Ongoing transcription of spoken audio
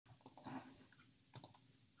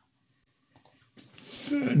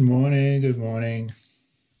Good morning, good morning.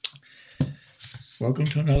 Welcome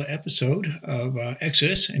to another episode of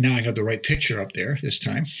Exodus. And now I got the right picture up there this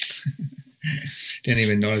time. Didn't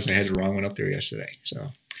even notice I had the wrong one up there yesterday. So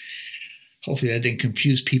hopefully that didn't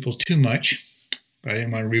confuse people too much. But I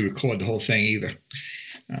didn't want to re-record the whole thing either.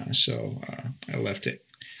 So I left it.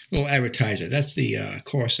 We'll advertise it. That's the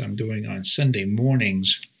course I'm doing on Sunday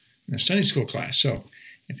mornings in a Sunday school class. So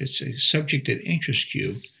if it's a subject that interests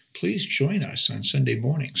you, please join us on Sunday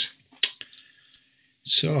mornings.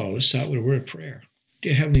 So let's start with a word of prayer.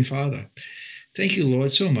 Dear Heavenly Father, thank you,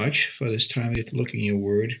 Lord, so much for this time we get to look in your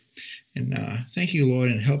word. And thank you,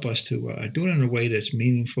 Lord, and help us to do it in a way that's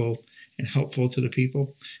meaningful and helpful to the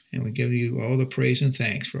people. And we give you all the praise and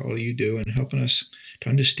thanks for all you do and helping us to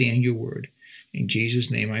understand your word. In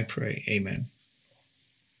Jesus' name I pray. Amen.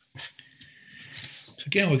 So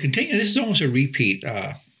again, we'll continue. This is almost a repeat,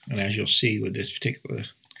 and as you'll see with this particular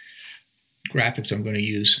graphics I'm going to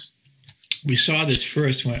use. We saw this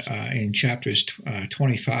first one in chapters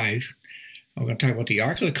 25. We're going to talk about the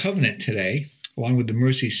Ark of the Covenant today, along with the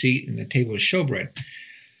mercy seat and the table of showbread.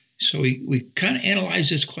 So we kind of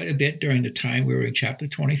analyzed this quite a bit during the time we were in chapter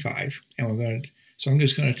 25, and I'm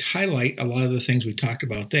just going to highlight a lot of the things we talked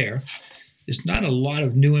about there. There's not a lot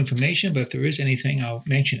of new information, but if there is anything, I'll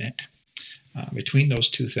mention it between those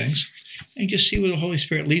two things, and just see where the Holy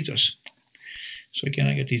Spirit leads us. So again,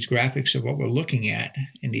 I got these graphics of what we're looking at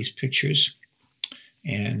in these pictures,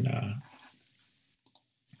 and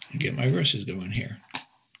get my verses going here.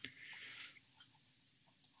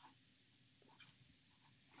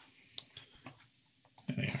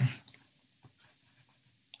 There they are.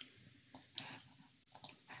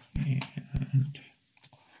 And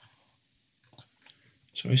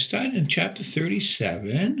so I started in chapter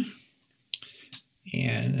 37,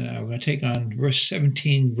 and we're going to take on verse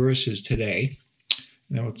 17 verses today.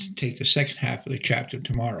 And then we'll take the second half of the chapter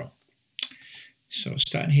tomorrow. So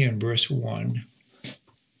starting here in verse 1. And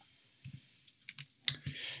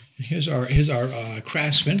here's our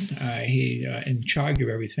craftsman. He in charge of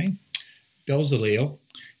everything. Bezalel.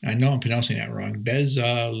 I know I'm pronouncing that wrong.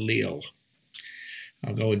 Bezalel.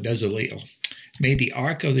 I'll go with Bezalel. Made the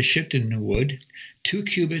ark of the shittim wood. 2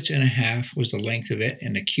 cubits and a half was the length of it,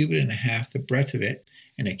 and a cubit and a half the breadth of it,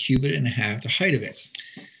 and a cubit and a half the height of it.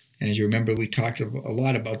 And as you remember, we talked a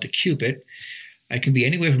lot about the cubit. It can be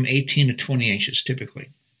anywhere from 18 to 20 inches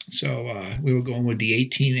typically. So we were going with the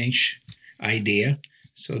 18-inch idea.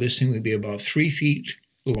 So this thing would be about 3 feet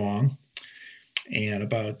long and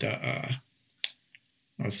about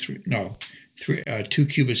 2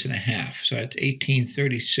 cubits and a half. So that's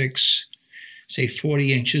 1836, say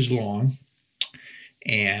 40 inches long.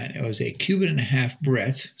 And it was a cubit and a half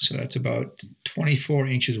breadth. So that's about 24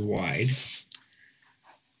 inches wide.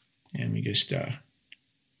 And we just get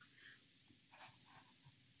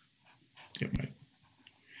my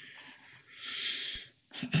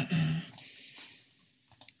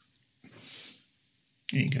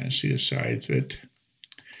you can see the sides of it.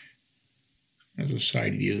 There's a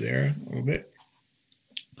side view there a little bit.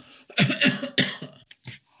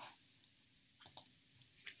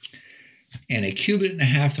 And a cubit and a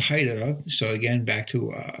half the height of it. So again, back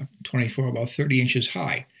to 24, about 30 inches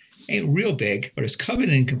high. Ain't real big, but it's covered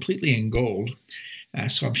completely in gold.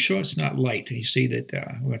 So I'm sure it's not light. You see that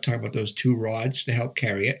we're going to talk about those 2 rods to help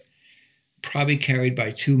carry it. Probably carried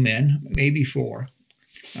by 2 men, maybe 4.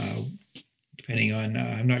 Depending on,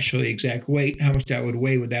 I'm not sure the exact weight, how much that would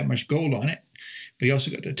weigh with that much gold on it. But you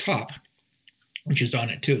also got the top, which is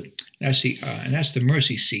on it too. That's and that's the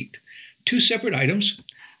mercy seat. 2 separate items.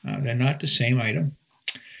 They're not the same item.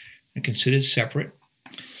 They're considered separate.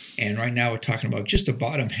 And right now we're talking about just the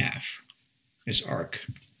bottom half, this ark,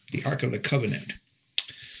 the Ark of the Covenant.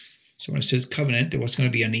 So when it says covenant, what's going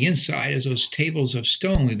to be on the inside is those tables of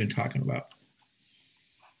stone we've been talking about.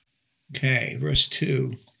 Okay, verse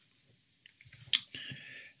 2.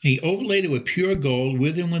 He overlaid it with pure gold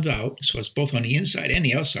with and without, so it's both on the inside and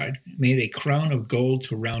the outside, made a crown of gold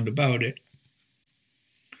to round about it.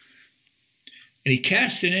 And he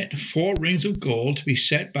cast in it 4 rings of gold to be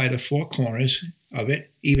set by the 4 corners of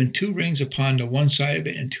it, even 2 rings upon the one side of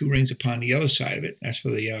it and 2 rings upon the other side of it. That's for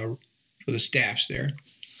the staffs there.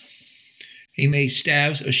 He made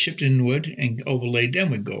staves of shittim wood and overlaid them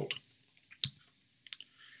with gold.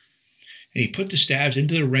 And he put the staves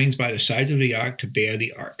into the rings by the sides of the ark to bear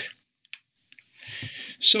the ark.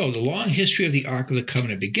 So the long history of the Ark of the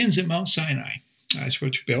Covenant begins at Mount Sinai. That's where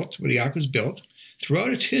it's built, where the ark was built.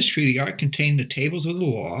 Throughout its history, the ark contained the tables of the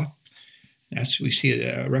law. We see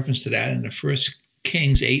a reference to that in the 1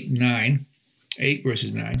 Kings 8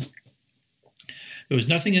 verses 9. There was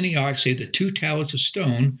nothing in the ark save the 2 tablets of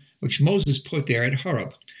stone which Moses put there at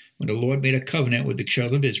Horeb, when the Lord made a covenant with the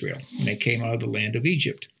children of Israel, when they came out of the land of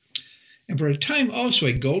Egypt. And for a time also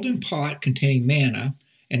a golden pot containing manna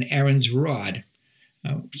and Aaron's rod.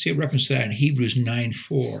 See a reference to that in Hebrews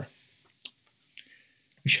 9:4,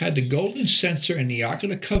 which had the golden censer and the ark of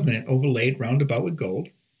the covenant overlaid round about with gold.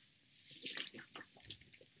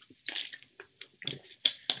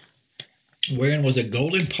 Wherein was a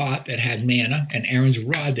golden pot that had manna and Aaron's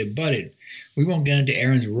rod that budded. We won't get into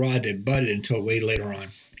Aaron's rod that budded until way later on.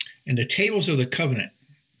 And the tables of the covenant.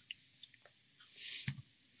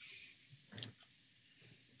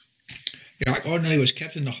 The ark ordinarily was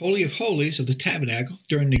kept in the Holy of Holies of the tabernacle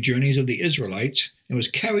during the journeys of the Israelites and was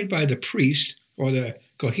carried by the priest or the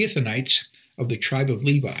Kohathanites of the tribe of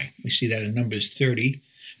Levi. We see that in Numbers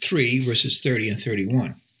 33, verses 30 and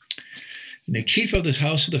 31. And the chief of the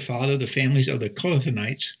house of the father of the families of the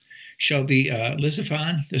Kohathanites shall be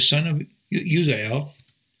Elizaphan, the son of Uzziel,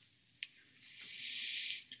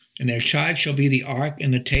 and their charge shall be the ark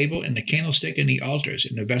and the table and the candlestick and the altars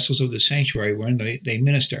and the vessels of the sanctuary wherein they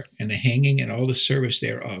minister, and the hanging and all the service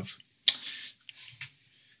thereof.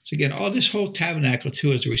 So again, all this whole tabernacle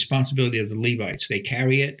too is the responsibility of the Levites. They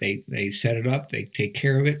carry it, they set it up, they take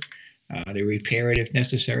care of it, they repair it if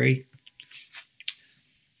necessary.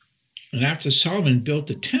 And after Solomon built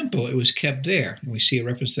the temple, it was kept there. And we see a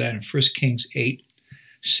reference to that in 1 Kings 8,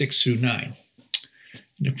 6 through 9.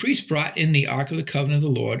 And the priest brought in the ark of the covenant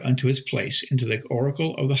of the Lord unto his place, into the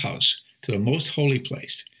oracle of the house, to the most holy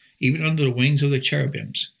place, even under the wings of the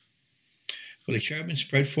cherubims. For the cherubim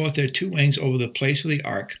spread forth their 2 wings over the place of the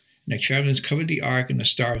ark, and the cherubims covered the ark and the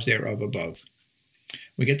stars thereof above. When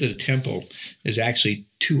we get to the temple, there's actually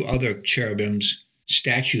 2 other cherubims,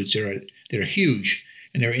 statues that are huge,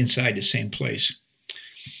 and they're inside the same place.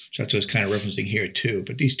 So that's what it's kind of referencing here too.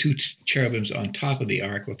 But these 2 cherubims on top of the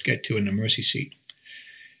ark, we'll get to in the mercy seat.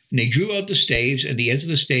 And they drew out the staves, and the ends of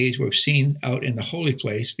the staves were seen out in the holy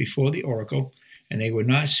place before the oracle, and they were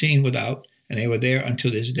not seen without, and they were there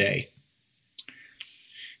until this day.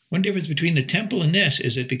 One difference between the temple and this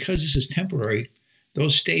is that because this is temporary,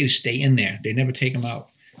 those staves stay in there. They never take them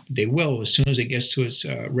out. They will as soon as it gets to its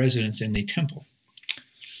residence in the temple.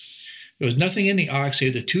 There was nothing in the ark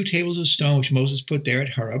save the 2 tables of stone which Moses put there at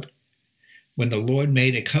Horeb, when the Lord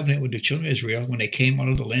made a covenant with the children of Israel when they came out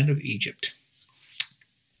of the land of Egypt.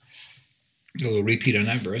 A little repeat on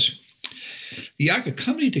that verse. The ark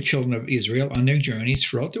accompanied the children of Israel on their journeys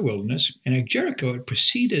throughout the wilderness, and at Jericho it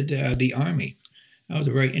preceded the army. That was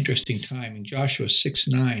a very interesting time in Joshua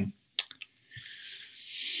 6:9.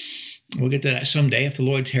 We'll get to that someday if the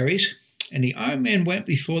Lord tarries. And the armed men went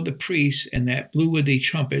before the priests, and that blew with the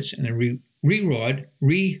trumpets, and the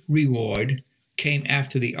re-reward came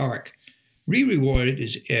after the ark. Re-reward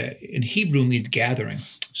is in Hebrew means gathering.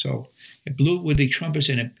 So it blew with the trumpets,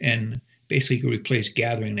 and basically replaced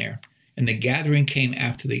gathering there. And the gathering came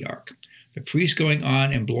after the ark. The priests going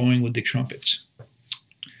on and blowing with the trumpets.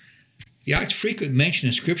 The ark's frequent mention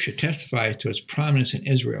in Scripture testifies to its prominence in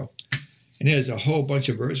Israel. And there's a whole bunch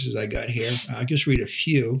of verses I got here. I'll just read a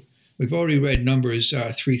few. We've already read Numbers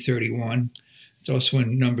 3:31. It's also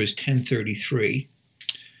in Numbers 10:33.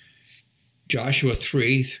 Joshua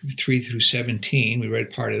 3 through 17. We read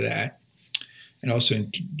part of that. And also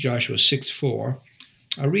in Joshua 6:4.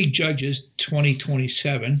 I'll read Judges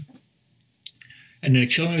 20:27. And the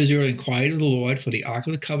children of Israel inquired of the Lord, for the ark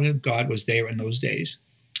of the covenant of God was there in those days.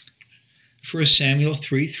 1 Samuel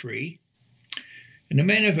 3:3. And the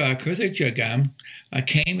men of Kirjath-jearim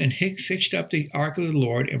came and fixed up the ark of the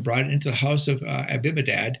Lord and brought it into the house of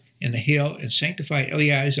Abinadab in the hill and sanctified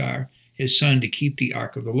Eleazar his son to keep the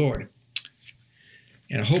ark of the Lord.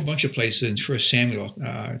 And a whole bunch of places in 1 Samuel,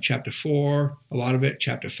 chapter 4, a lot of it,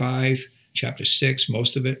 chapter 5, chapter 6,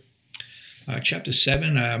 most of it. Chapter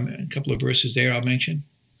 7, a couple of verses there I'll mention.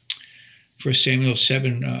 1 Samuel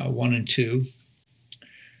 7, 1 and 2.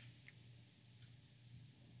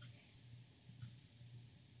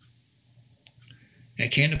 And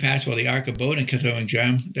it came to pass while the ark abode in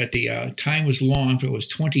Kirjath-jearim that the time was long, for it was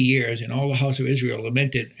 20 years, and all the house of Israel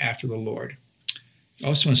lamented after the Lord.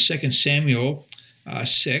 Also in 2 Samuel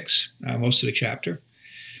 6, most of the chapter.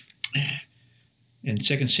 In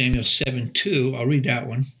 2 Samuel 7:2, I'll read that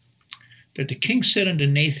one. That the king said unto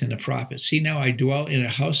Nathan the prophet, See now I dwell in a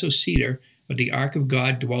house of cedar, but the ark of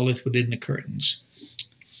God dwelleth within the curtains.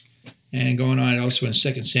 And going on also in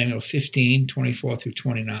 2 Samuel 15, 24 through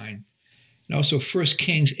 29. And also 1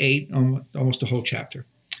 Kings 8, almost the whole chapter.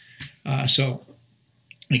 So,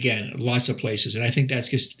 again, lots of places. And I think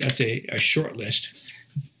that's a short list.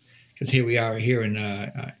 Because here we are here in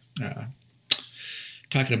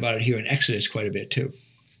talking about it here in Exodus quite a bit too.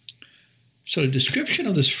 So the description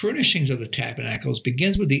of the furnishings of the tabernacles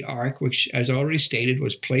begins with the ark, which, as already stated,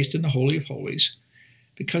 was placed in the Holy of Holies,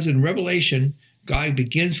 because in Revelation, God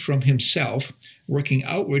begins from himself, working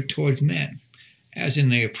outward towards men. As in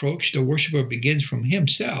the approach, the worshiper begins from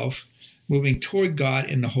himself, moving toward God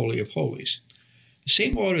in the Holy of Holies. The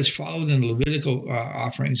same order is followed in the Levitical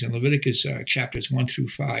offerings in Leviticus chapters 1 through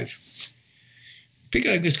 5. I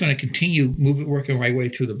figure I'm just going to continue working my way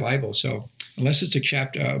through the Bible. So unless it's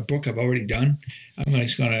a book I've already done, I'm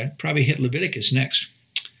just going to probably hit Leviticus next.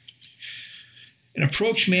 An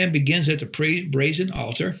approach man begins at the brazen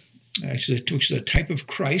altar, which is a type of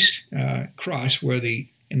Christ cross, where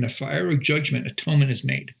in the fire of judgment atonement is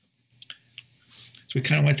made. So we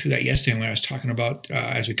kind of went through that yesterday when I was talking about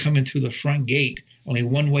as we come in through the front gate, only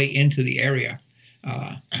one way into the area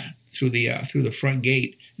through the front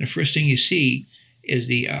gate. And the first thing you see is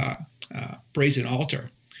the brazen altar.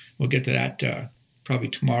 We'll get to that probably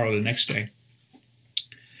tomorrow or the next day.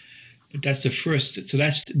 But that's the first. So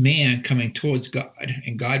that's man coming towards God,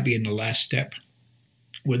 and God being the last step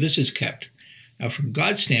where this is kept. Now, from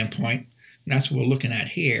God's standpoint, and that's what we're looking at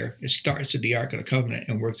here, it starts at the Ark of the Covenant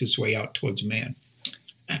and works its way out towards man.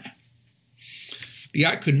 The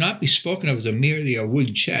ark could not be spoken of as merely a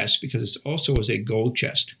wooden chest, because it also was a gold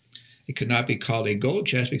chest. It could not be called a gold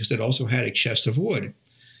chest because it also had a chest of wood.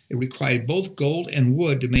 It required both gold and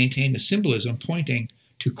wood to maintain the symbolism pointing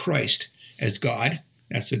to Christ as God,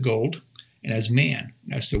 that's the gold, and as man,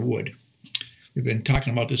 that's the wood. We've been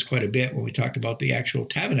talking about this quite a bit when we talked about the actual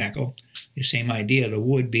tabernacle, the same idea, the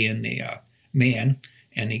wood being the man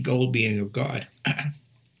and the gold being of God.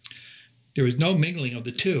 There is no mingling of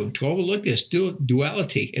the two. To overlook this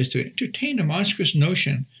duality is to entertain a monstrous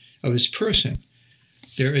notion of his person.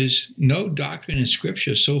 There is no doctrine in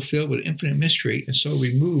Scripture so filled with infinite mystery and so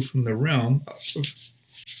removed from the realm of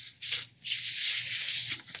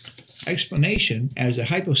explanation as the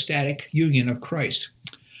hypostatic union of Christ,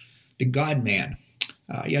 the God-man.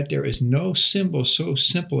 Yet there is no symbol so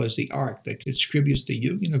simple as the ark that distributes the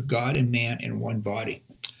union of God and man in one body.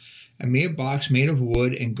 A mere box made of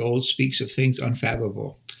wood and gold speaks of things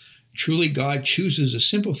unfathomable. Truly, God chooses the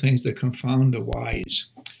simple things that confound the wise.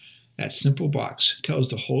 That simple box tells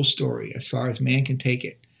the whole story, as far as man can take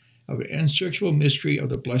it, of the unsearchable mystery of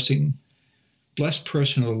the blessed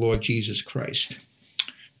person of the Lord Jesus Christ.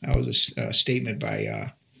 That was a statement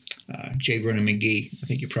by J. Vernon McGee. I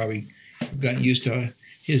think you probably have gotten used to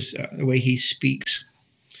the way he speaks.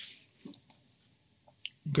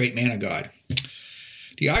 Great man of God.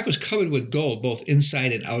 The ark was covered with gold, both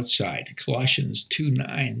inside and outside. Colossians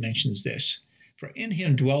 2:9 mentions this. For in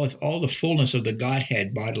him dwelleth all the fullness of the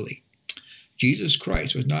Godhead bodily. Jesus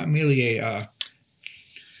Christ was not merely a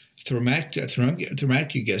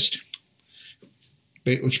thaumaturgist,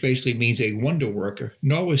 which basically means a wonder worker,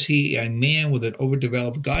 nor was he a man with an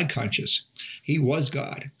overdeveloped God conscience. He was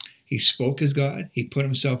God. He spoke as God. He put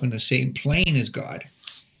himself in the same plane as God.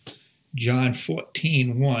 John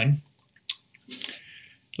 14:1.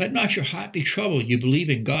 Let not your heart be troubled. You believe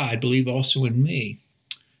in God, believe also in me.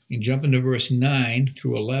 And jump into verse 9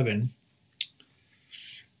 through 11.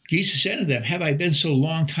 Jesus said to them, Have I been so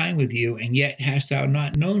long time with you, and yet hast thou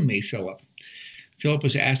not known me, Philip? Philip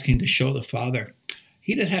was asking to show the Father.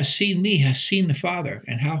 He that hath seen me hath seen the Father.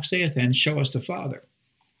 And how saith then, Show us the Father?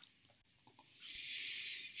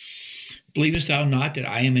 Believest thou not that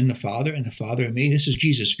I am in the Father, and the Father in me? This is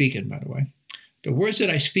Jesus speaking, by the way. The words that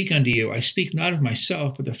I speak unto you, I speak not of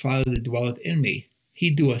myself, but the Father that dwelleth in me. He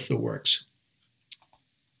doeth the works.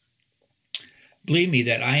 Believe me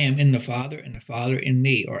that I am in the Father, and the Father in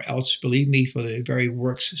me, or else believe me for the very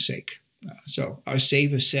works' sake. So our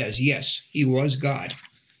Savior says, yes, he was God,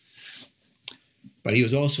 but he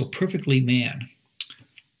was also perfectly man.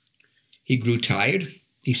 He grew tired.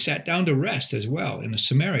 He sat down to rest as well in the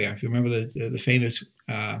Samaria. If you remember the famous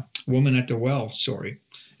woman at the well story,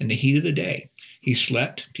 in the heat of the day. He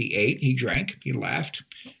slept, he ate, he drank, he laughed,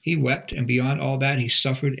 he wept, and beyond all that, he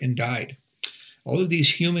suffered and died. All of these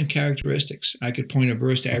human characteristics, I could point a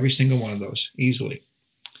verse to every single one of those easily.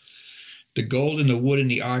 The gold and the wood in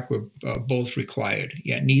the ark were both required,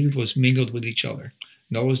 yet neither was mingled with each other,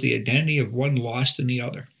 nor was the identity of one lost in the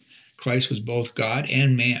other. Christ was both God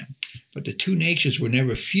and man, but the two natures were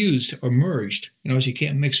never fused or merged. You notice you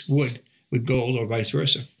can't mix wood with gold or vice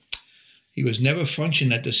versa. He was never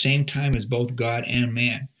functioned at the same time as both God and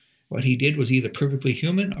man. What he did was either perfectly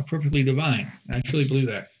human or perfectly divine. And I truly believe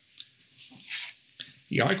that.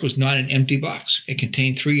 The ark was not an empty box. It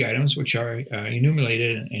contained three items, which are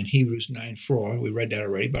enumerated in Hebrews 9:4. We read that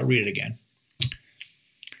already, but I'll read it again.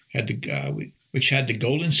 Which had the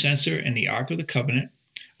golden censer and the ark of the covenant,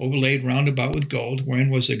 overlaid round about with gold, wherein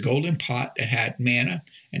was a golden pot that had manna,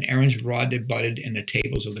 and Aaron's rod that budded in the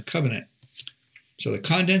tables of the covenant. So the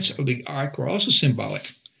contents of the ark were also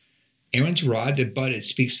symbolic. Aaron's rod that budded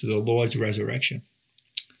speaks to the Lord's resurrection.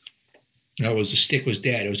 In other words, the stick was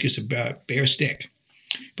dead. It was just a bare stick.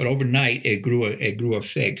 But overnight, it grew a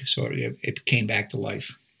fig, so it came back to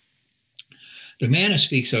life. The manna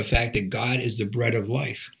speaks of the fact that God is the bread of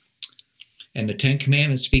life. And the Ten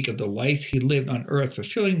Commandments speak of the life he lived on earth,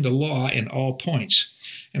 fulfilling the law in all points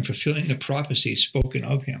and fulfilling the prophecies spoken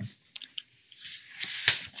of him.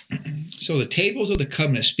 So the tables of the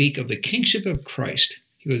covenant speak of the kingship of Christ.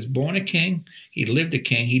 He was born a king, he lived a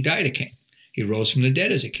king, he died a king. He rose from the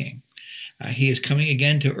dead as a king. He is coming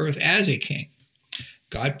again to earth as a king.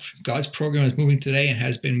 God's program is moving today and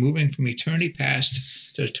has been moving from eternity past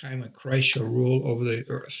to the time when Christ shall rule over the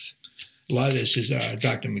earth. A lot of this is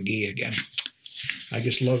Dr. McGee again. I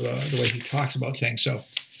just love the way he talks about things. So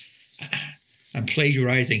I'm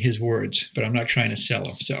plagiarizing his words, but I'm not trying to sell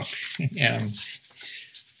them. So,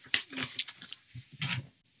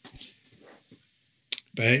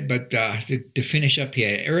 but to finish up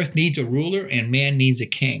here, earth needs a ruler and man needs a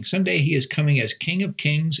king. Someday he is coming as King of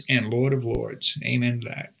Kings and Lord of Lords. Amen to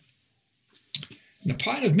that. The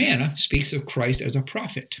pot of manna speaks of Christ as a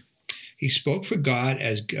prophet. He spoke for God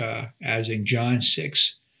as in John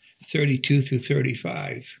 6:32 through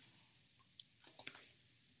 35.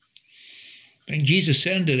 And Jesus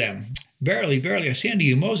said unto them, Verily, verily, I say unto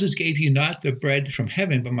you, Moses gave you not the bread from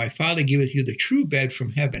heaven, but my Father giveth you the true bread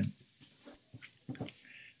from heaven.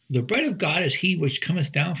 The bread of God is he which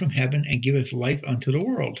cometh down from heaven and giveth life unto the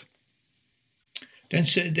world. Then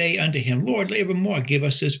said they unto him, Lord, evermore give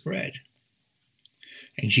us this bread.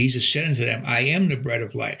 And Jesus said unto them, I am the bread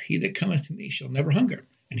of life. He that cometh to me shall never hunger,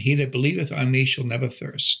 and he that believeth on me shall never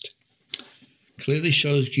thirst. Clearly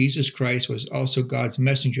shows Jesus Christ was also God's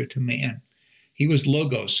messenger to man. He was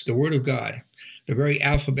Logos, the Word of God, the very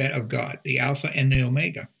alphabet of God, the Alpha and the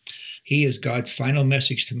Omega. He is God's final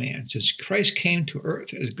message to man. Since Christ came to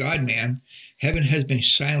earth as God-man, heaven has been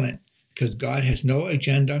silent because God has no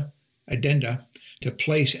addenda to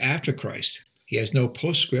place after Christ. He has no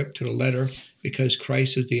postscript to the letter because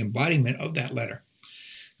Christ is the embodiment of that letter.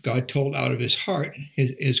 God told out of his heart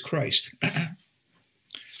is Christ.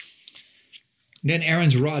 Then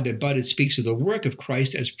Aaron's rod that budded speaks of the work of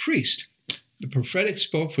Christ as priest. The prophetic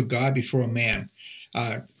spoke for God before man.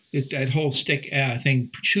 That whole stick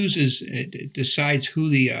thing decides who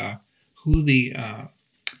the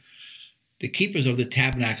keepers of the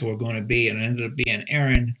tabernacle were going to be, and it ended up being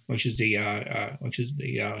Aaron, which is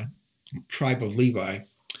the tribe of Levi.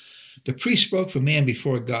 The priest spoke for man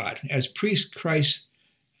before God. As priest, Christ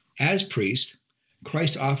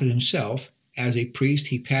offered himself. As a priest,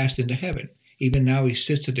 he passed into heaven. Even now he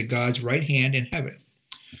sits at the God's right hand in heaven.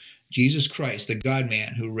 Jesus Christ, the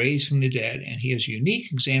God-man who raised from the dead, and he is a unique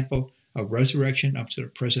example of resurrection up to the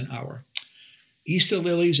present hour. Easter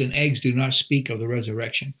lilies and eggs do not speak of the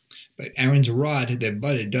resurrection, but Aaron's rod that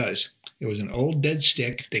budded does. It was an old dead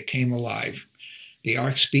stick that came alive. The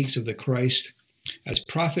ark speaks of the Christ as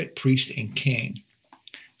prophet, priest, and king.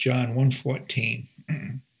 John 1:14.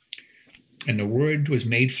 And the Word was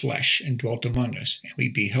made flesh and dwelt among us, and we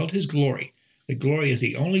beheld his glory. The glory is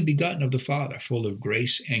the only begotten of the Father, full of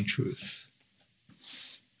grace and truth.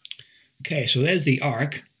 Okay, so there's the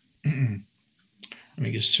ark. Let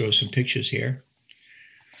me just throw some pictures here.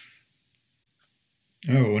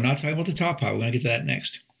 Oh, we're not talking about the top part. We're going to get to that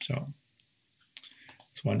next. So,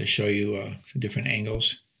 just wanted to show you some different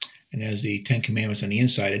angles. And there's the Ten Commandments on the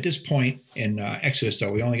inside. At this point in Exodus,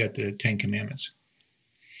 though, we only got the Ten Commandments.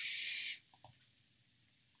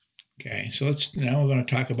 Okay, so now we're going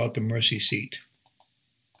to talk about the mercy seat.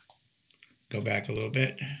 Go back a little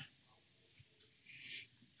bit. I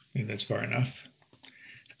think that's far enough.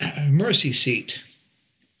 Mercy seat.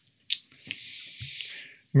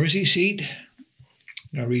 Mercy seat.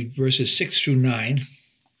 I'll read verses 6 through 9.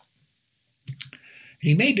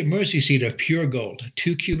 He made the mercy seat of pure gold.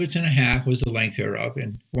 2 cubits and a half was the length thereof,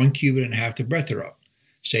 and 1 cubit and a half the breadth thereof.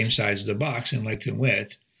 Same size as the box in length and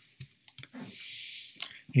width.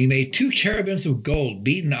 And he made 2 cherubims of gold,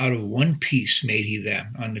 beaten out of one piece made he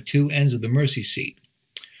them, on the 2 ends of the mercy seat.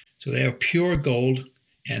 So they are pure gold,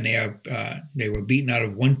 and they were beaten out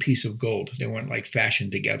of one piece of gold. They weren't like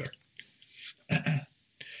fashioned together.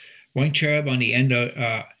 1 cherub on the end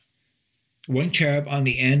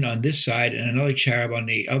on this side, and another cherub on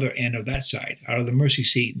the other end of that side. Out of the mercy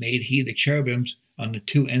seat made he the cherubims on the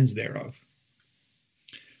 2 ends thereof.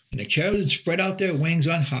 And the cherubims spread out their wings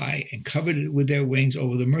on high, and covered it with their wings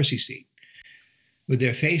over the mercy seat, with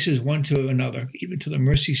their faces one to another, even to the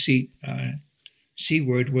mercy seat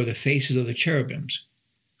seaward were the faces of the cherubims.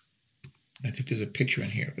 I think there's a picture in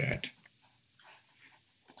here of that.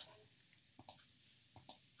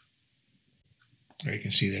 There you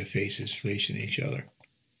can see their faces facing each other.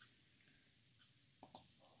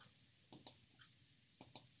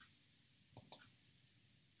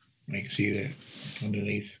 You can see that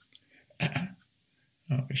underneath. I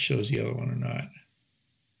don't know if it shows the other one or not.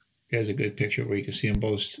 There's a good picture where you can see them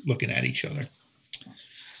both looking at each other.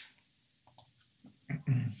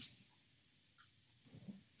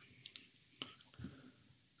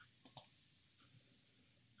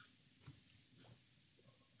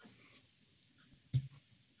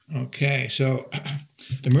 Okay, so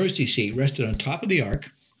the mercy seat rested on top of the ark.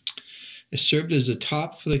 It served as the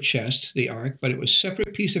top for the chest, the ark, but it was a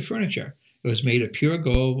separate piece of furniture. It was made of pure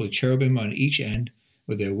gold with cherubim on each end,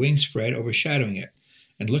 with their wings spread, overshadowing it.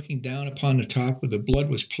 And looking down upon the top where the blood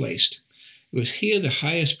was placed. It was here the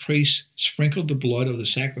highest priest sprinkled the blood of the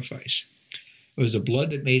sacrifice. It was the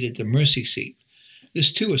blood that made it the mercy seat.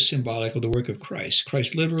 This too is symbolic of the work of Christ.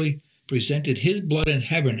 Christ literally presented his blood in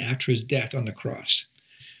heaven after his death on the cross.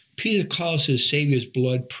 Peter calls his Savior's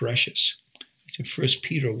blood precious. It's in 1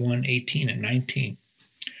 Peter 1:18 and 19.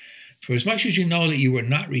 For as much as you know that you were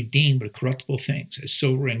not redeemed with corruptible things, as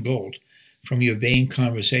silver and gold, from your vain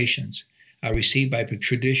conversations, received by the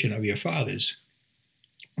tradition of your fathers,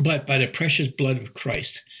 but by the precious blood of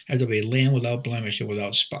Christ, as of a lamb without blemish and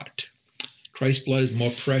without spot. Christ's blood is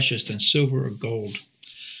more precious than silver or gold.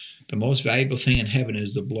 The most valuable thing in heaven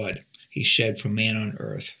is the blood he shed for man on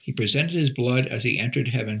earth. He presented his blood as he entered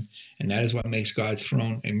heaven, and that is what makes God's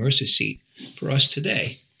throne a mercy seat for us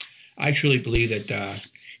today. I truly believe that,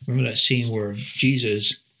 remember that scene where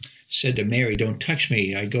Jesus said to Mary, "Don't touch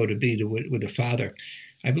me, I go to be with the Father."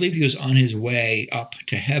 I believe he was on his way up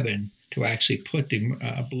to heaven to actually put the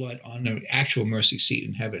blood on the actual mercy seat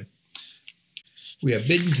in heaven. We are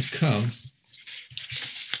bidden to come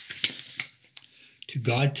to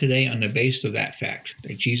God today on the basis of that fact,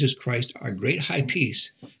 that Jesus Christ, our great high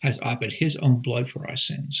priest, has offered his own blood for our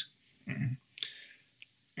sins.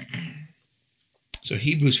 So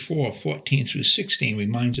Hebrews 4:14 through 16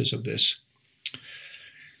 reminds us of this.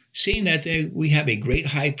 Seeing that we have a great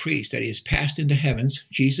high priest, that he has passed into heavens,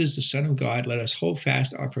 Jesus, the Son of God, let us hold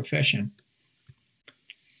fast our profession.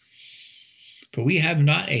 For we have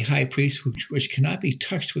not a high priest which cannot be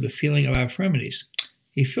touched with the feeling of our infirmities.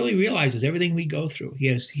 He fully realizes everything we go through. He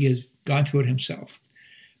has gone through it himself,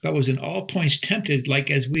 but was in all points tempted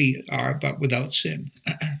like as we are, but without sin.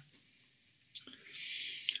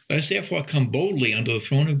 Let us therefore come boldly under the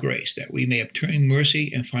throne of grace, that we may obtain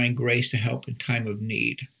mercy and find grace to help in time of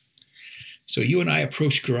need. So you and I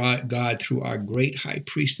approach God through our great high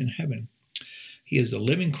priest in heaven. He is the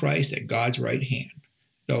living Christ at God's right hand.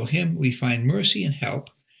 Though him we find mercy and help,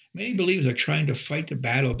 many believers are trying to fight the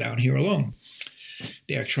battle down here alone.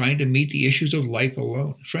 They are trying to meet the issues of life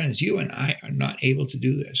alone. Friends, you and I are not able to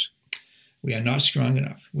do this. We are not strong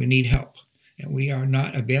enough. We need help. And we are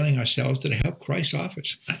not availing ourselves to the help Christ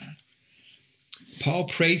offers. Paul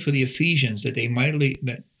prayed for the Ephesians that the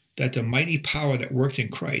mighty power that worked in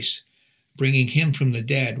Christ, bringing him from the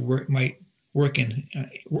dead, might work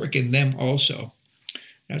in them also.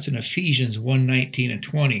 That's in Ephesians 1:19 and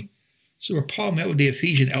 20. So where Paul met with the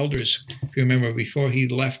Ephesian elders, if you remember, before he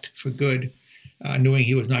left for good, knowing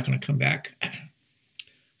he was not going to come back.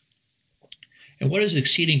 And what is the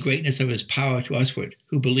exceeding greatness of his power to usward,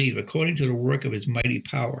 who believe, according to the work of his mighty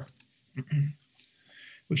power,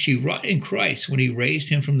 which he wrought in Christ when he raised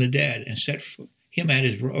him from the dead and set him at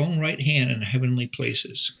his own right hand in the heavenly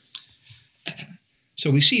places. So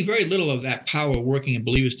we see very little of that power working in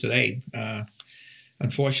believers today.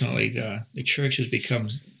 Unfortunately, the church has become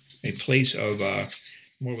a place of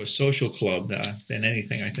more of a social club than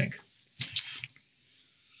anything, I think.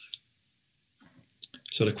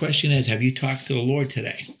 So the question is, have you talked to the Lord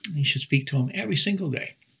today? You should speak to him every single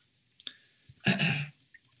day.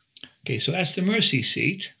 Okay, so that's the mercy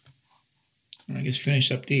seat. And I just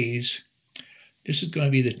finished up these. This is going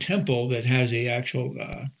to be the temple that has a actual,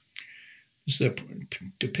 this is a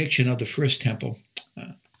depiction of the first temple.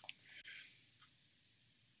 And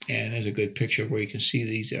there's a good picture where you can see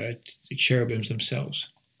these the cherubims themselves.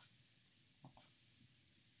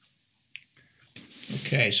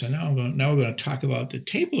 Okay, so now we're going to talk about the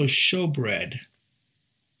table of showbread.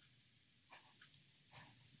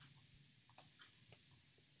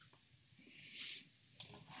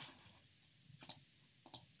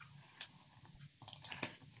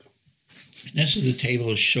 This is the table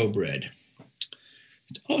of showbread.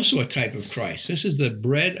 It's also a type of Christ. This is the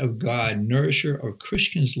bread of God, nourisher of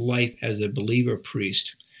Christian's life as a believer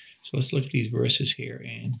priest. So let's look at these verses here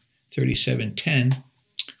in 37:10.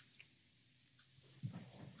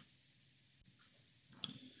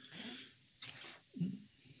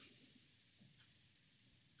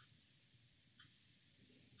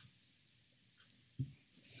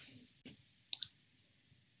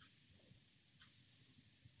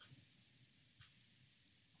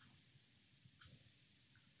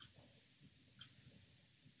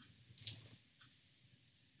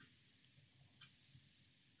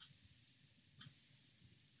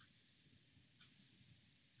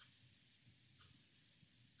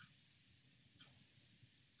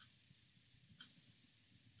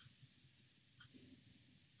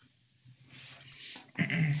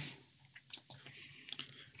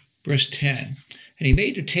 Verse 10. And he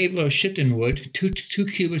made the table of shittim wood. Two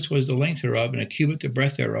cubits was the length thereof, and a cubit the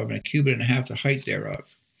breadth thereof, and a cubit and a half the height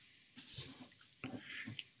thereof. And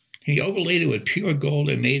he overlaid it with pure gold,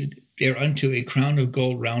 and made thereunto a crown of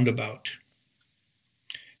gold round about.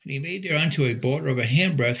 And he made thereunto a border of a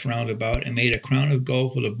handbreadth round about, and made a crown of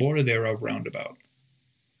gold for the border thereof round about.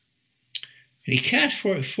 And he cast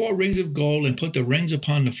forth 4 rings of gold, and put the rings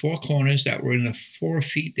upon the 4 corners that were in the 4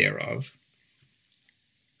 feet thereof.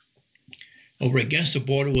 Over against the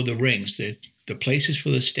border were the rings, the places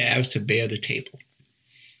for the staves to bear the table.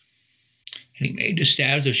 And he made the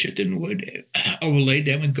staves of shittim wood, overlaid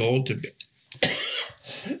them with gold to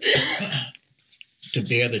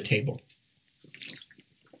bear the table.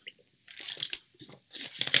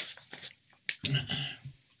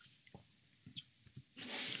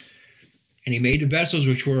 And he made the vessels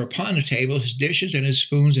which were upon the table, his dishes and his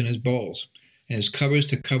spoons and his bowls, and his covers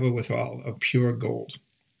to cover withal of pure gold.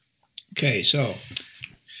 Okay, so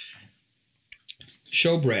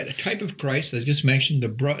showbread, a type of Christ, as I just mentioned, the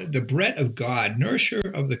bread of God, nourisher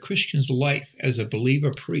of the Christian's life as a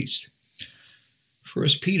believer priest.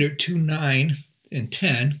 1 Peter 2:9 and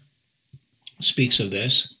 10 speaks of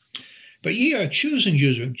this. But ye are a chosen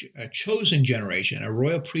generation, a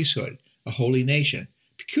royal priesthood, a holy nation,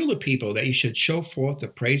 peculiar people, that ye should show forth the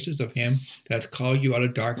praises of him that hath called you out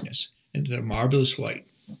of darkness into the marvelous light,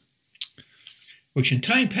 which in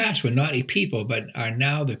time past were not a people, but are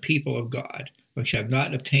now the people of God, which have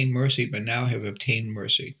not obtained mercy, but now have obtained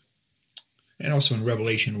mercy. And also in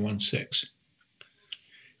Revelation 1:6.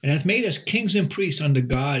 And hath made us kings and priests unto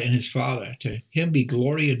God and his Father. To him be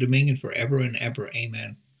glory and dominion forever and ever.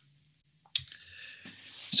 Amen.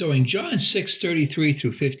 So in John 6:33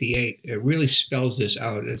 through 58, it really spells this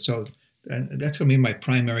out. And so that's going to be my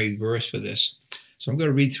primary verse for this. So I'm going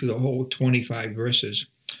to read through the whole 25 verses.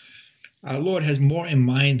 Our Lord has more in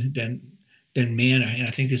mind than manna, and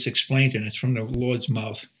I think this explains it, and it's from the Lord's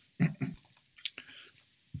mouth. It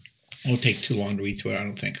won't take too long to read through it, I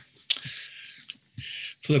don't think.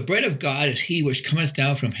 For the bread of God is he which cometh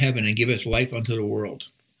down from heaven and giveth life unto the world.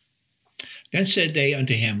 Then said they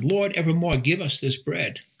unto him, Lord, evermore give us this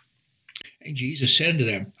bread. And Jesus said unto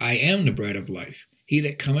them, I am the bread of life. He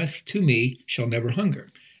that cometh to me shall never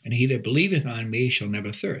hunger, and he that believeth on me shall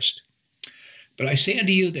never thirst. But I say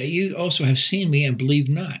unto you that you also have seen me and believe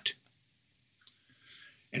not.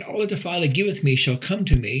 And all that the Father giveth me shall come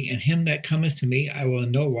to me, and him that cometh to me I will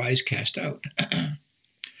in no wise cast out.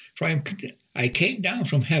 For I came down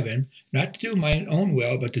from heaven, not to do mine own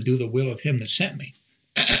will, but to do the will of him that sent me.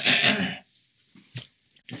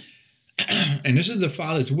 And this is the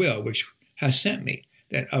Father's will which hath sent me,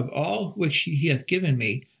 that of all which he hath given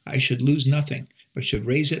me I should lose nothing, but should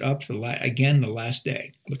raise it up again the last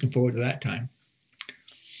day. Looking forward to that time.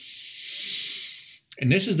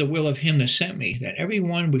 And this is the will of him that sent me, that every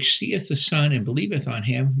one which seeth the Son and believeth on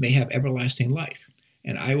him may have everlasting life,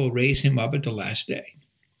 and I will raise him up at the last day.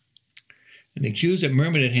 And the Jews that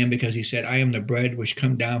murmured at him because he said, I am the bread which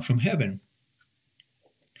come down from heaven.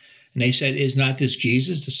 And they said, Is not this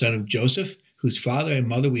Jesus, the son of Joseph, whose father and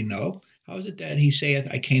mother we know? How is it that he saith,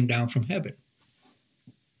 I came down from heaven?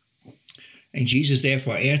 And Jesus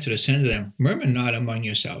therefore answered and said unto them, Murmur not among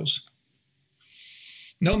yourselves.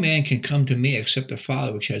 No man can come to me except the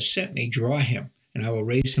Father which has sent me draw him, and I will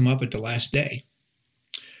raise him up at the last day.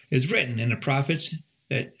 It is written in the prophets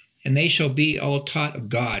that, and they shall be all taught of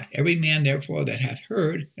God. Every man therefore that hath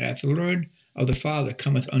heard and hath learned of the Father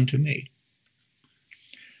cometh unto me.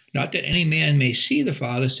 Not that any man may see the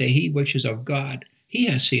Father, say he which is of God, he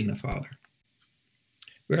hath seen the Father.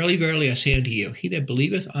 Verily, verily, I say unto you, he that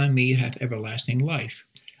believeth on me hath everlasting life.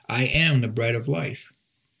 I am the bread of life.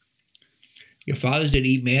 Your fathers did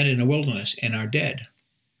eat manna in the wilderness, and are dead.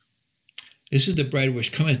 This is the bread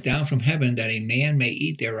which cometh down from heaven, that a man may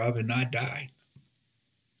eat thereof and not die.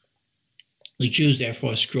 The Jews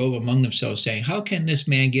therefore strove among themselves, saying, How can this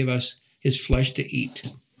man give us his flesh to eat?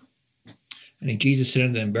 And then Jesus said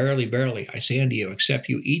unto them, Verily, verily, I say unto you, except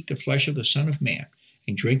you eat the flesh of the Son of Man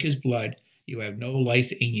and drink his blood, you have no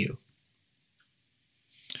life in you.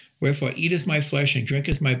 Wherefore eateth my flesh and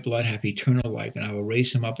drinketh my blood hath eternal life, and I will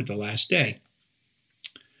raise him up at the last day.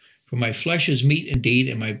 For my flesh is meat indeed,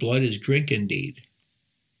 and my blood is drink indeed.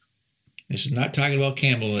 This is not talking about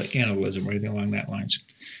cannibalism or anything along that lines.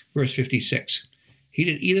 Verse 56. He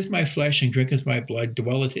that eateth my flesh and drinketh my blood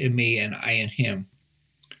dwelleth in me, and I in him.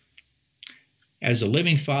 As the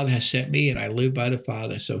living Father hath sent me, and I live by the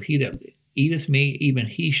Father, so he that eateth me, even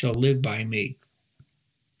he shall live by me.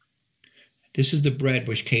 This is the bread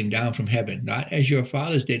which came down from heaven, not as your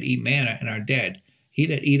fathers did eat manna and are dead. He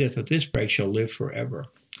that eateth of this bread shall live forever.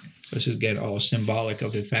 This is again all symbolic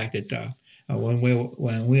of the fact that when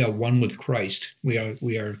we are one with Christ, we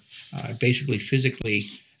are basically physically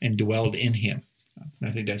indwelled in him. And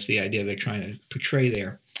I think that's the idea they're trying to portray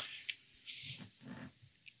there.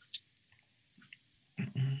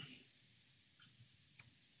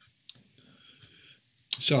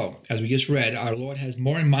 So, as we just read, our Lord has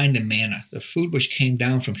more in mind than manna, the food which came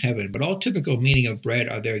down from heaven, but all typical meaning of bread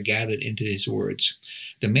are there gathered into his words.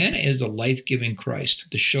 The manna is the life-giving Christ,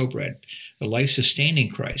 the showbread, the life-sustaining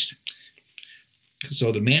Christ.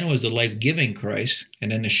 So the manna was the life-giving Christ,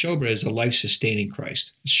 and then the showbread is the life-sustaining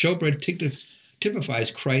Christ. The showbread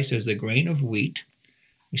typifies Christ as the grain of wheat.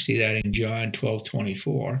 We see that in John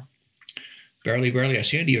 12:24. Verily, verily, I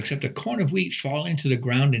say unto you, except a corn of wheat fall into the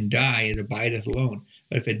ground and die, it abideth alone.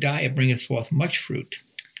 But if it die, it bringeth forth much fruit.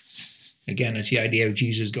 Again, that's the idea of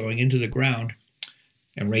Jesus going into the ground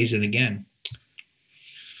and raising again.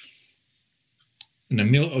 And the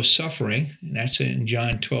meal of suffering, and that's in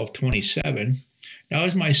John 12:27. Now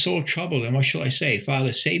is my soul troubled, and what shall I say?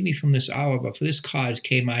 Father, save me from this hour, but for this cause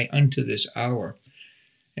came I unto this hour,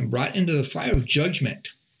 and brought into the fire of judgment.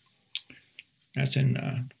 That's in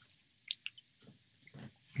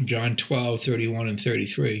John 12:31 and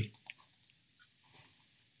 33.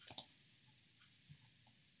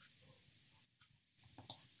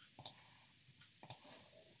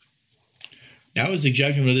 Now is the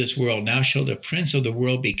judgment of this world. Now shall the prince of the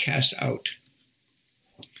world be cast out.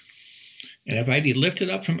 And if I be lifted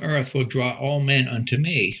up from earth, will draw all men unto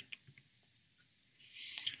me.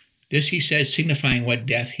 This he says, signifying what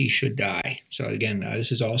death he should die. So again,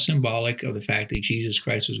 this is all symbolic of the fact that Jesus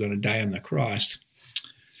Christ was going to die on the cross.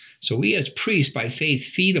 So we as priests, by faith,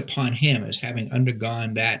 feed upon him as having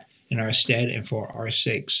undergone that in our stead and for our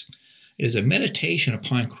sakes. It is a meditation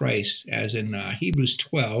upon Christ, as in Hebrews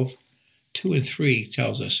 12:2 and 3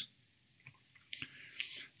 tells us.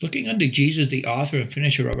 Looking unto Jesus, the author and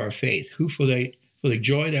finisher of our faith, who for the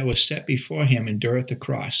joy that was set before him endureth the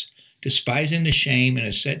cross, despising the shame, and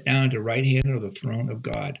is set down at the right hand of the throne of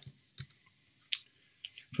God.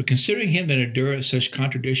 For considering him that endureth such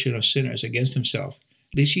contradiction of sinners against himself,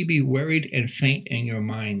 lest ye be wearied and faint in your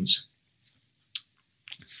minds.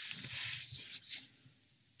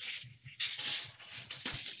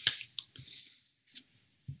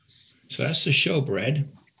 So that's the showbread.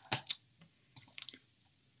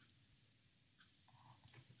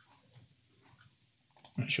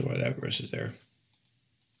 Not sure why that verse is there.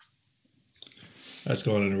 That's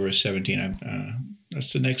going into verse 17.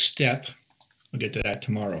 That's the next step. We'll get to that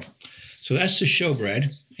tomorrow. So that's the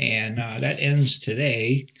showbread, and that ends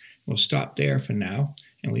today. We'll stop there for now,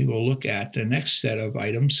 and we will look at the next set of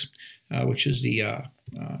items, which is the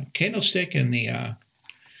candlestick and the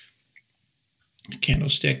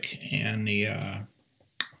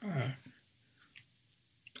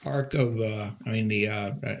ark of,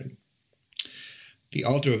 the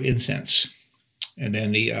altar of incense, and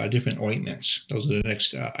then the different ointments. Those are the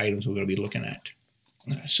next items we're going to be looking at.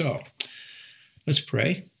 So let's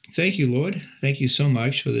pray. Thank you, Lord. Thank you so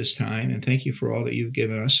much for this time, and thank you for all that you've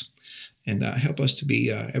given us. And help us to be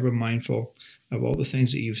ever mindful of all the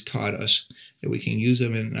things that you've taught us, that we can use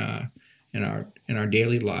them in our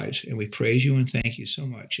daily lives. And we praise you and thank you so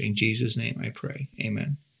much. In Jesus' name I pray.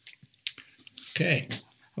 Amen. Okay.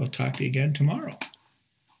 We'll talk to you again tomorrow.